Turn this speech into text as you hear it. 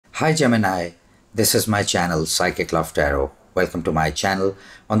Hi Gemini, this is my channel Psychic Love Tarot. Welcome to my channel.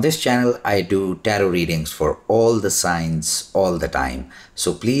 On this channel, I do tarot readings for all the signs all the time.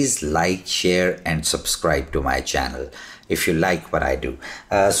 So please like, share and subscribe to my channel if you like what I do.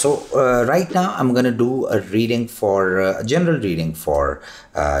 Right now I'm going to do a reading for a general reading for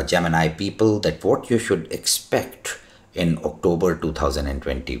Gemini people, that what you should expect in October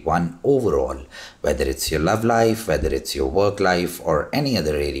 2021 overall, whether it's your love life, whether it's your work life or any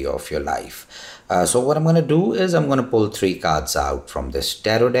other area of your life. So what I'm going to do is I'm going to pull 3 cards out from this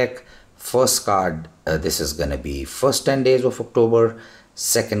tarot deck. First card, this is going to be first 10 days of October.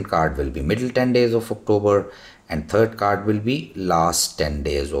 Second card will be middle 10 days of October. And third card will be last 10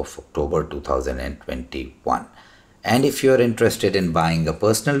 days of October 2021. And if you're interested in buying a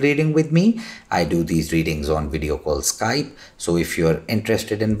personal reading with me, I do these readings on video call Skype. So if you're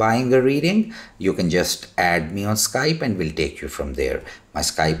interested in buying a reading, you can just add me on Skype and we'll take you from there. My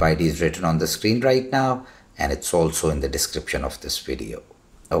Skype ID is written on the screen right now and it's also in the description of this video.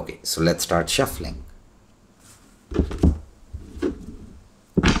 Okay, so let's start shuffling.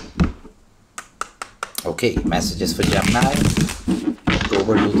 Okay, messages for Gemini,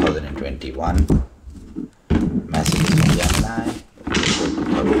 October 2021. Messages from Gemini,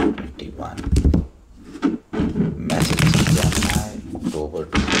 October 2021. Messages for Gemini, October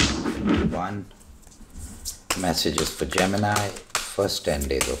 2021. Messages for Gemini, first 10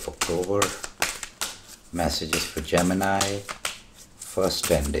 days of October. Messages for Gemini, first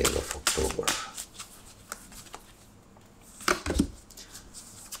 10 days of October.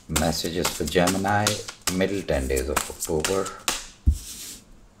 Messages for Gemini, middle 10 days of October.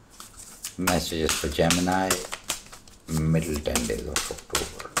 Messages for Gemini, middle 10 days of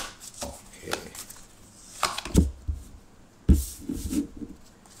October. Okay.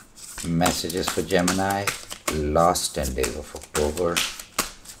 Messages for Gemini, last 10 days of October.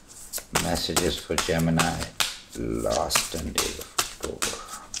 Messages for Gemini, last 10 days of October.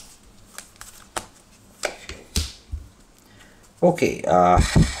 Okay.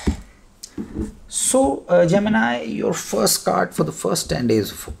 Gemini, your first card for the first 10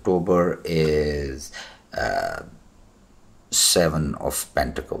 days of October is 7 of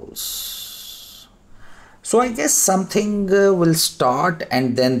Pentacles. So I guess something will start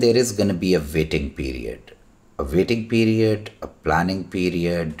and then there is going to be a waiting period. A waiting period, a planning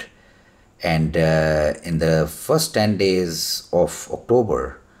period. And in the first 10 days of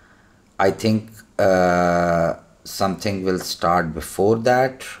October, I think something will start before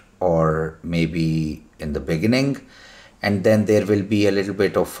that, or maybe in the beginning, and then there will be a little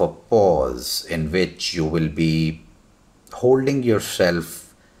bit of a pause in which you will be holding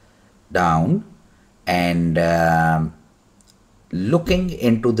yourself down and looking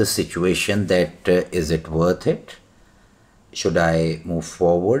into the situation that is it worth it? Should I move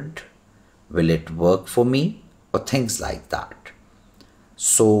forward? Will it work for me? Or things like that.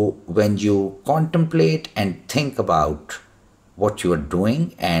 So when you contemplate and think about what you are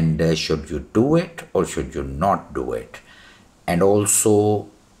doing and should you do it or should you not do it, and also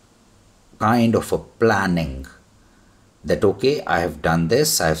kind of a planning that okay, I have done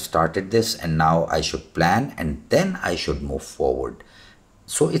this, I have started this, and now I should plan and then I should move forward.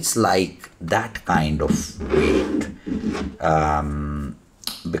 So it's like that kind of wait,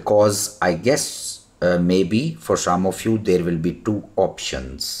 because I guess maybe for some of you there will be 2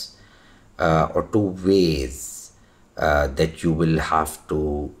 options or 2 ways that you will have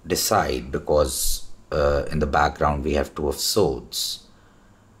to decide, because in the background we have 2 of Swords.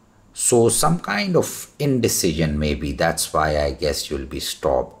 So some kind of indecision maybe, that's why I guess you'll be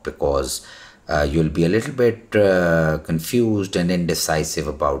stopped, because you'll be a little bit confused and indecisive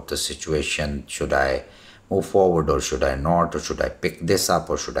about the situation. Should I move forward or should I not, or should I pick this up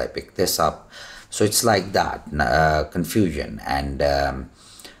or should I pick this up? So it's like that, confusion and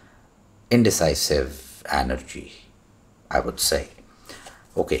indecisive energy, I would say.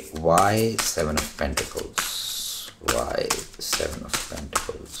 Okay, why 7 of Pentacles? Why 7 of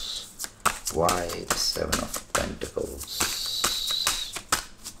Pentacles? Why 7 of Pentacles?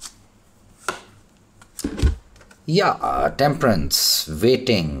 Yeah, temperance,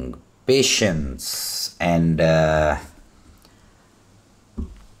 waiting, patience, and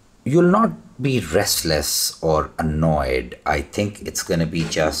you'll not be restless or annoyed. I think it's going to be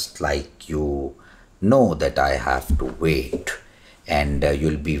just like you know that I have to wait, and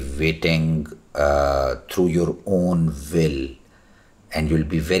you'll be waiting through your own will, and you'll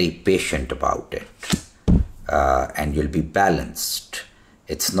be very patient about it, and you'll be balanced.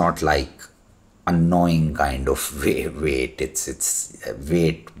 It's not like annoying kind of wait. It's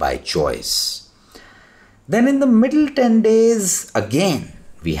wait by choice. Then in the middle 10 days, again,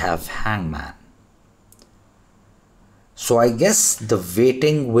 we have Hangman. So I guess the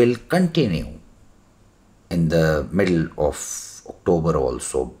waiting will continue in the middle of October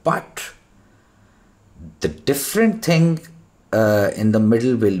also, but the different thing in the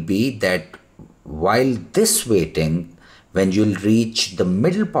middle will be that while this waiting, when you'll reach the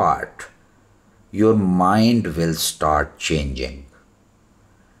middle part, your mind will start changing.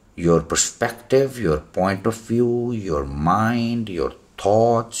 Your perspective, your point of view, your mind, your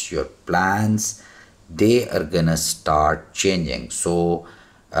thoughts, your plans, they are gonna start changing. So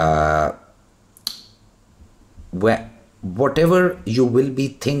whatever you will be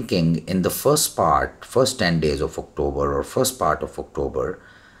thinking in the first 10 days of October or first part of October,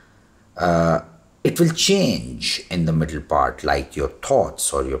 it will change in the middle part, like your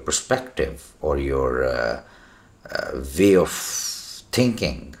thoughts or your perspective or your way of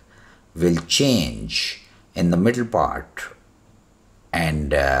thinking will change in the middle part.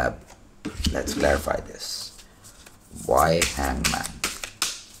 And let's clarify this. Why Hangman?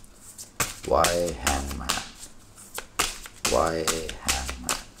 Why Hangman? Why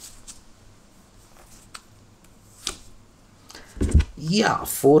Hangman? Yeah,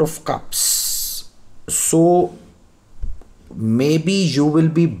 Four of Cups. So maybe you will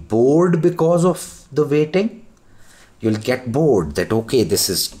be bored because of the waiting. You'll get bored that, okay, this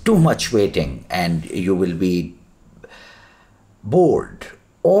is too much waiting, and you will be bored,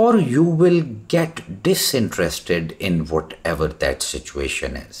 or you will get disinterested in whatever that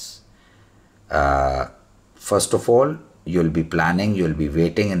situation is. First of all, you'll be planning, you'll be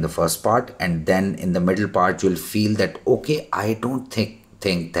waiting in the first part, and then in the middle part you'll feel that, okay, I don't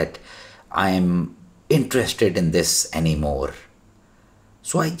think that I'm interested in this anymore.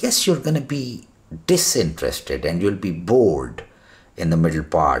 So I guess you're gonna be disinterested and you'll be bored in the middle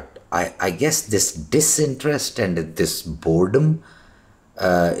part. I guess this disinterest and this boredom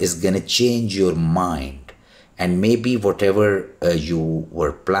is gonna change your mind, and maybe whatever you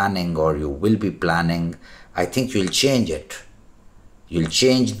were planning or you will be planning, I think you'll change it. You'll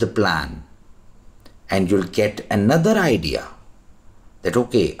change the plan and you'll get another idea that,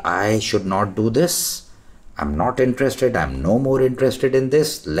 okay, I should not do this. I'm not interested. I'm no more interested in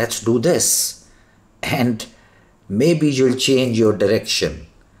this. Let's do this. And maybe you'll change your direction.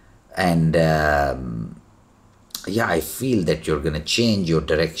 And yeah, I feel that you're going to change your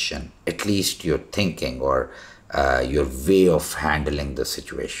direction, at least your thinking or your way of handling the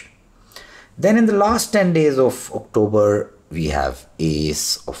situation. Then in the last 10 days of October, we have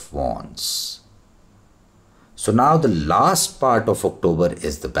Ace of Wands. So now the last part of October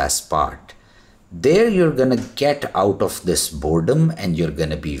is the best part. There you're going to get out of this boredom and you're going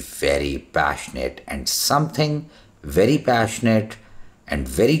to be very passionate, and something very passionate and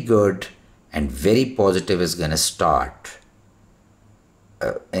very good and very positive is going to start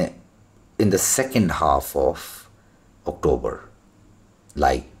in the second half of October,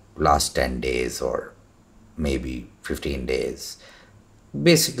 like last 10 days or maybe 15 days.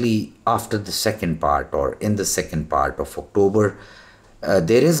 Basically, after the second part or in the second part of October,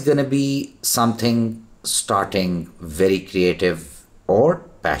 there is going to be something starting very creative or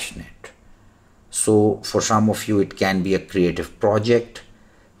passionate. So for some of you, it can be a creative project.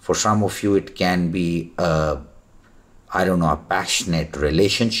 For some of you, it can be a passionate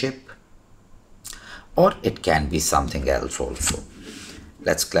relationship, or it can be something else also.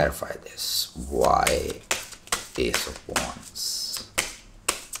 Let's clarify this. Why Ace of Wands?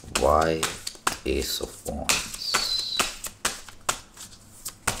 Why Ace of Wands?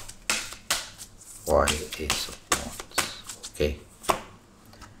 Why Ace of Wands? Okay.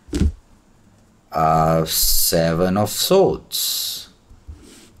 Seven of Swords.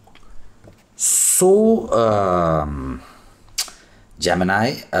 So,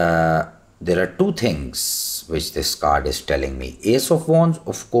 Gemini, there are two things which this card is telling me. Ace of Wands,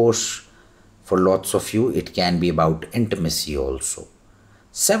 of course, for lots of you, it can be about intimacy also.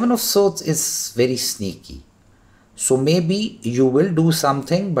 Seven of Swords is very sneaky. So maybe you will do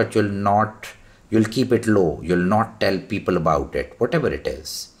something, but you'll keep it low. You'll not tell people about it, whatever it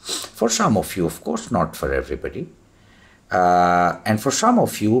is. For some of you, of course, not for everybody. And for some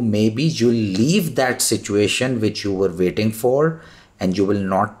of you, maybe you'll leave that situation which you were waiting for, and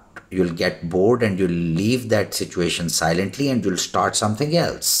you'll get bored and you'll leave that situation silently and you'll start something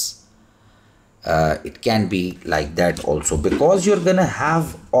else. It can be like that also, because you're gonna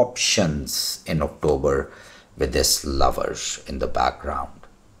have options in October with this Lovers in the background.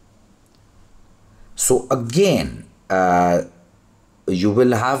 So again, you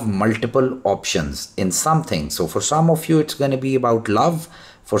will have multiple options in something. So for some of you, it's going to be about love.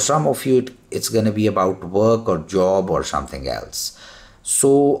 For some of you, it's going to be about work or job or something else.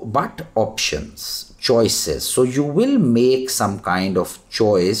 So, but options, choices. So you will make some kind of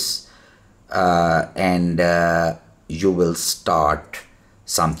choice, and you will start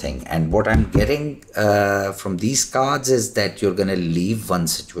something. And what I'm getting from these cards is that you're going to leave one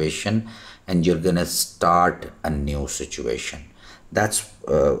situation and you're going to start a new situation. That's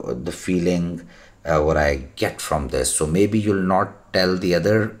the feeling what I get from this. So maybe you'll not tell the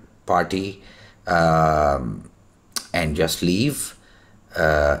other party and just leave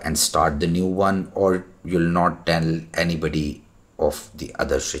and start the new one, or you'll not tell anybody of the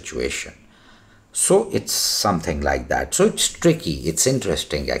other situation. So it's something like that. So it's tricky, it's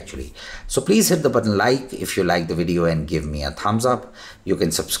interesting actually. So please hit the button like if you like the video and give me a thumbs up. You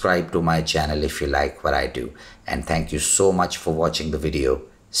can subscribe to my channel if you like what I do. And thank you so much for watching the video.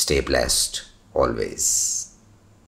 Stay blessed always.